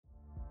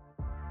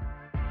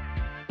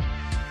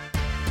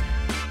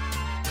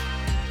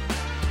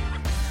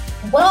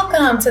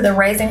Welcome to the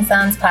Raising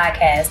Sons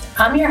podcast.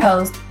 I'm your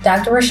host,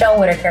 Dr. Rochelle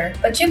Whitaker,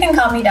 but you can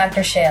call me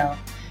Dr. Shell.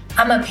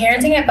 I'm a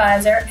parenting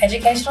advisor,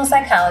 educational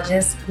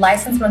psychologist,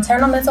 licensed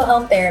maternal mental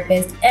health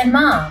therapist, and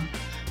mom.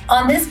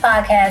 On this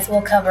podcast,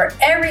 we'll cover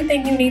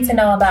everything you need to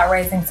know about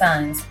raising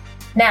sons.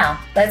 Now,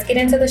 let's get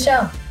into the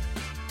show.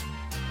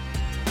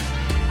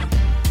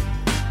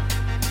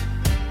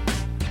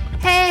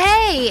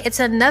 Hey, it's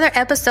another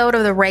episode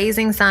of the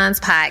Raising Sons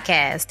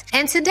podcast.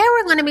 And today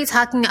we're going to be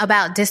talking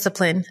about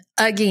discipline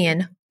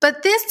again.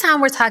 But this time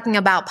we're talking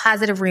about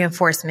positive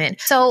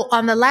reinforcement. So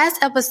on the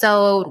last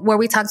episode where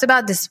we talked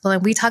about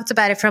discipline, we talked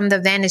about it from the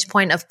vantage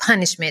point of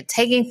punishment,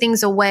 taking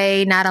things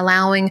away, not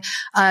allowing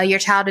your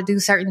child to do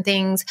certain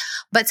things.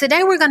 But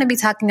today we're going to be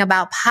talking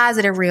about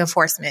positive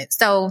reinforcement.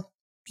 So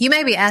you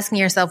may be asking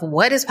yourself,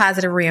 what is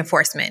positive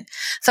reinforcement?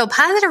 So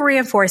positive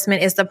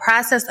reinforcement is the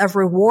process of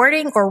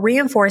rewarding or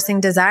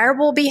reinforcing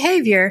desirable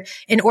behavior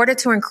in order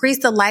to increase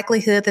the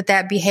likelihood that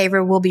that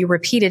behavior will be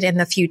repeated in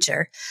the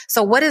future.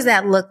 So what does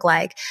that look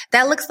like?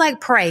 That looks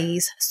like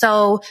praise.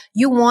 So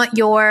you want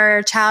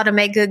your child to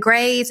make good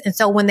grades. And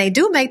so when they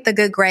do make the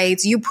good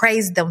grades, you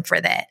praise them for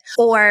that.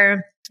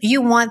 Or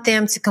you want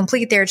them to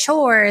complete their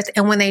chores.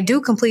 And when they do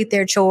complete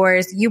their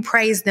chores, you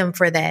praise them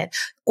for that.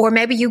 Or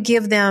maybe you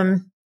give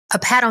them a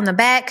pat on the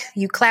back,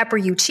 you clap or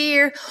you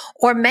cheer,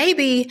 or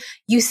maybe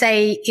you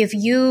say, if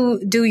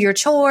you do your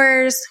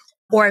chores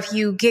or if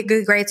you get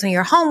good grades on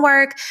your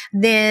homework,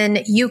 then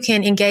you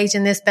can engage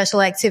in this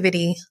special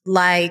activity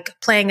like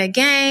playing a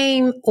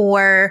game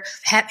or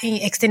having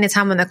extended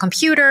time on the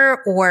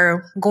computer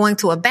or going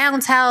to a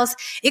bounce house.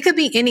 It could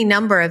be any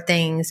number of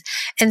things.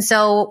 And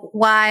so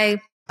why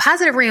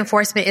positive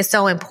reinforcement is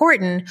so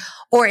important,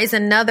 or is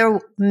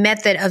another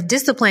method of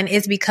discipline,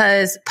 is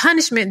because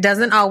punishment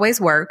doesn't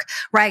always work,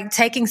 right?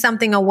 Taking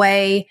something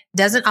away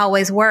doesn't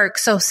always work.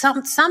 So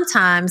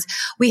sometimes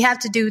we have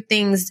to do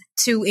things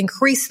to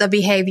increase the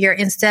behavior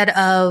instead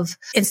of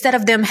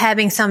them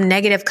having some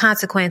negative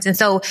consequence. And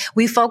so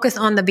we focus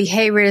on the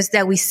behaviors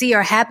that we see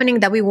are happening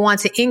that we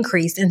want to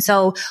increase. And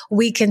so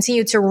we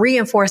continue to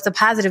reinforce the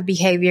positive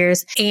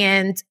behaviors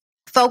and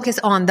focus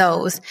on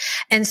those.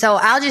 And so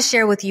I'll just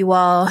share with you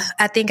all,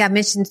 I think I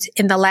mentioned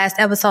in the last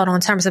episode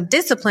on terms of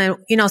discipline,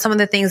 some of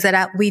the things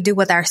that we do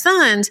with our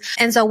sons.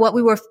 And so what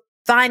we were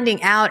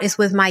finding out is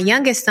with my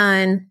youngest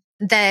son,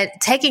 that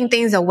taking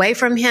things away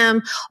from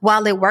him,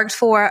 while it worked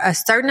for a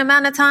certain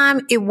amount of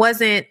time, it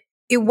wasn't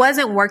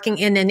working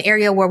in an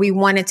area where we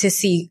wanted to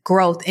see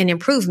growth and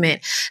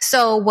improvement.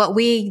 So what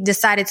we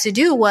decided to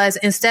do was,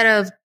 instead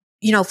of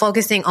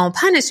focusing on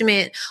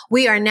punishment,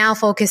 we are now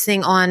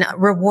focusing on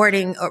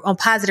rewarding or on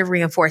positive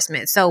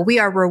reinforcement. So we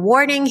are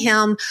rewarding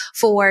him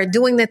for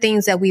doing the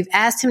things that we've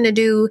asked him to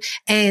do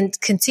and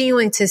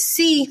continuing to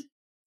see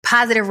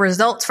positive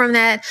results from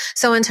that.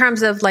 So in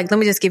terms of let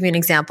me just give you an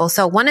example.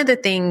 So one of the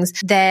things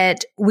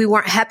that we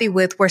weren't happy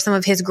with were some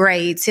of his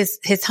grades,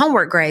 his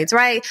homework grades,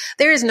 right?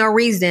 There is no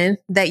reason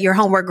that your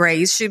homework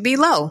grades should be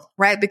low,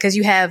 right? Because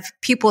you have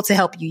people to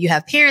help you. You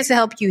have parents to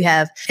help you. You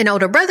have an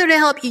older brother to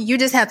help you. You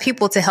just have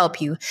people to help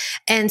you.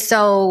 And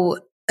so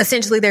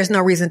essentially, there's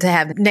no reason to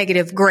have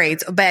negative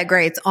grades or bad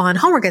grades on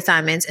homework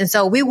assignments. And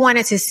so we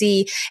wanted to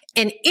see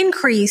an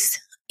increase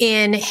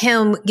in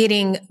him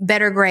getting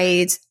better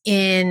grades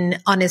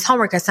on his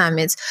homework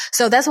assignments.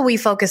 So that's what we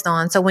focused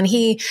on. So when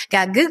he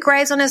got good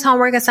grades on his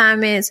homework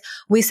assignments,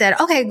 we said,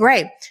 okay,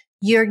 great.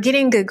 You're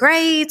getting good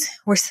grades.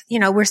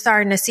 We're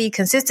starting to see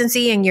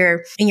consistency in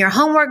your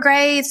homework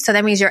grades. So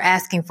that means you're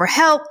asking for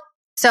help.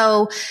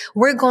 So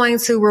we're going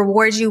to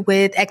reward you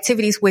with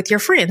activities with your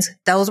friends.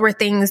 Those were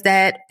things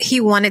that he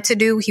wanted to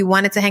do. He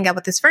wanted to hang out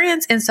with his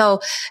friends. And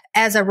so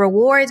as a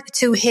reward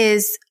to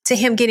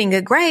him getting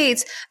good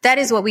grades, that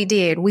is what we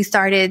did. We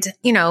started,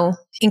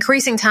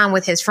 increasing time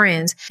with his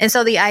friends. And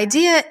so the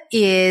idea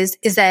is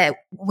that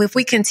if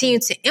we continue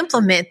to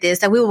implement this,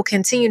 that we will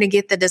continue to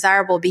get the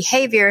desirable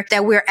behavior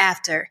that we're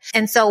after.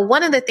 And so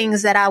one of the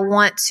things that I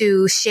want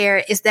to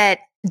share is that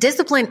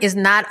discipline is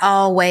not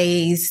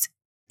always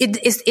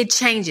it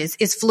changes.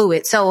 It's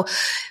fluid. So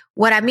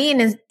what I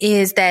mean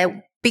is that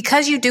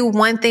because you do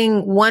one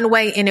thing one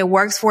way and it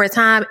works for a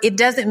time, it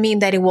doesn't mean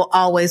that it will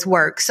always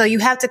work. So you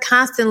have to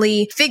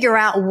constantly figure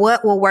out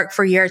what will work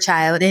for your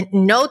child. And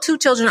no two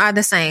children are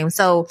the same.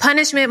 So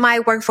punishment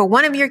might work for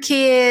one of your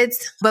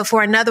kids, but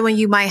for another one,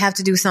 you might have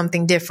to do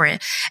something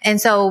different. And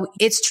so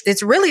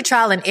it's really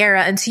trial and error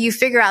until you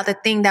figure out the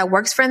thing that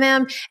works for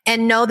them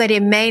and know that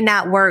it may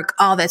not work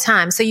all the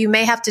time. So you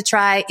may have to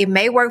try, it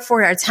may work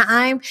for a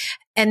time,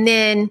 and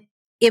then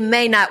it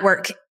may not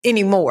work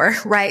anymore,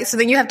 right? So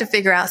then you have to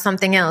figure out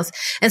something else.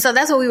 And so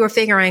that's what we were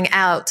figuring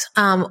out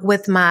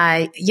with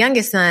my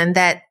youngest son,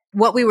 that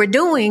what we were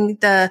doing,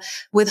 the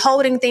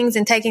withholding things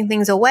and taking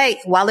things away,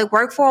 while it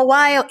worked for a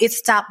while, it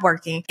stopped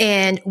working.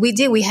 And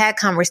we had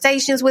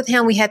conversations with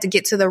him. We had to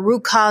get to the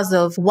root cause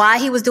of why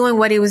he was doing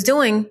what he was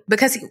doing,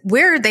 because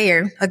we're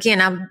there.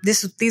 Again,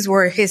 these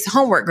were his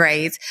homework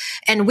grades,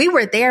 and we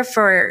were there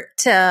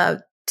to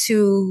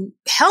to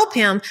help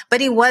him,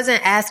 but he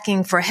wasn't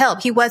asking for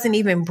help. He wasn't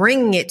even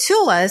bringing it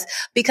to us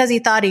because he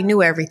thought he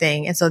knew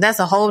everything. And so that's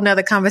a whole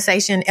nother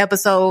conversation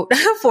episode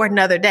for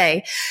another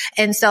day.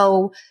 And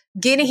so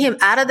getting him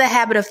out of the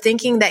habit of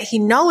thinking that he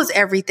knows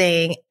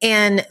everything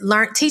and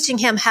teaching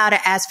him how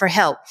to ask for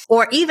help,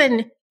 or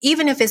even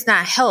if it's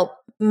not help,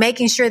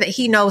 making sure that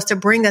he knows to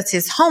bring us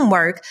his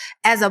homework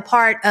as a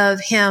part of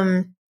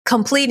him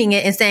completing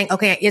it and saying,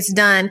 okay, it's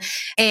done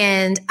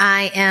and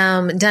I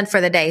am done for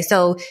the day.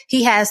 So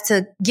he has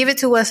to give it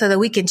to us so that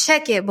we can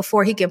check it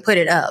before he can put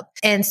it up.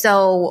 And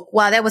so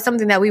while that was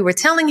something that we were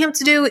telling him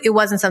to do, it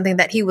wasn't something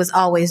that he was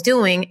always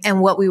doing. And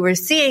what we were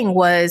seeing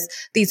was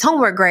these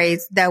homework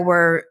grades that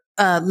were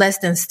less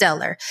than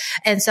stellar.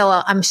 And so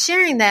I'm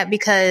sharing that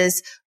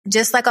because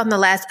just like on the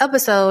last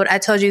episode, I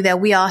told you that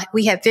we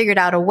had figured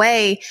out a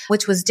way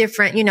which was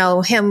different,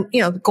 him,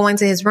 going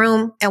to his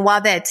room. And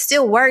while that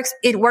still works,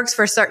 it works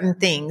for certain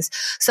things.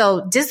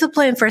 So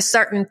discipline for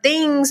certain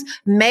things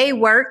may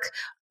work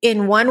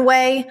in one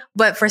way,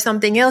 but for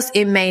something else,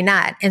 it may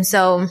not. And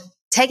so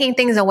taking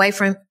things away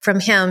from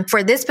him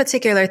for this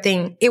particular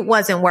thing, it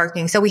wasn't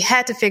working. So we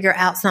had to figure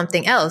out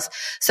something else.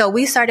 So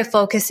we started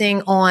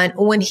focusing on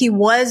when he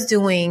was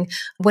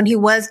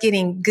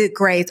getting good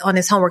grades on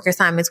his homework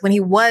assignments, when he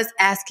was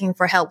asking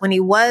for help, when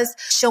he was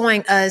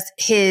showing us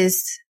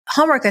his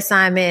homework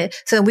assignment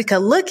so that we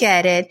could look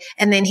at it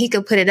and then he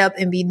could put it up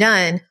and be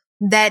done.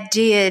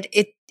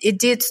 It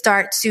did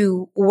start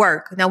to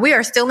work. Now we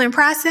are still in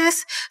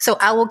process, so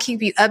I will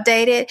keep you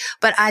updated,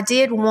 but I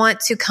did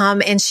want to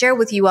come and share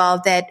with you all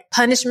that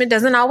punishment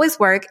doesn't always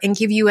work and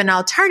give you an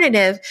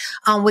alternative,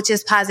 which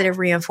is positive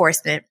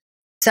reinforcement.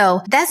 So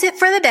that's it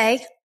for the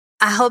day.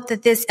 I hope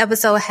that this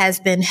episode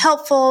has been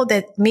helpful,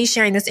 that me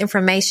sharing this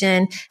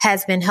information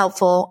has been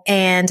helpful.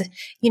 And,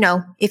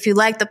 if you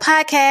like the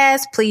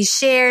podcast, please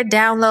share,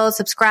 download,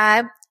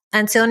 subscribe.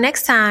 Until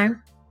next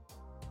time.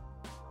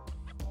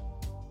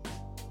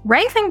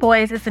 Raising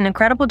boys is an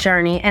incredible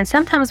journey, and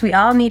sometimes we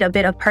all need a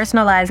bit of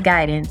personalized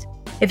guidance.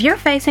 If you're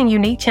facing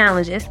unique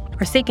challenges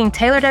or seeking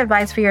tailored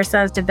advice for your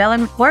son's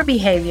development or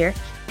behavior,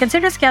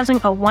 consider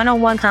scheduling a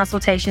one-on-one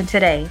consultation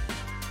today.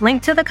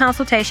 Link to the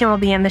consultation will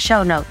be in the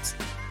show notes.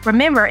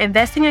 Remember,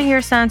 investing in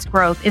your son's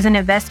growth is an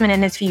investment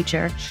in his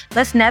future.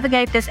 Let's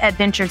navigate this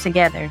adventure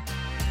together.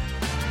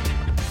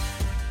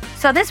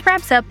 So this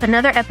wraps up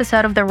another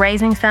episode of the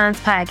Raising Sons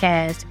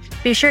podcast.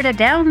 Be sure to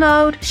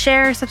download,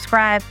 share,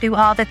 subscribe, do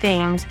all the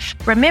things.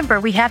 Remember,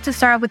 we have to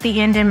start with the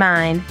end in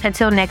mind.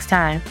 Until next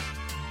time.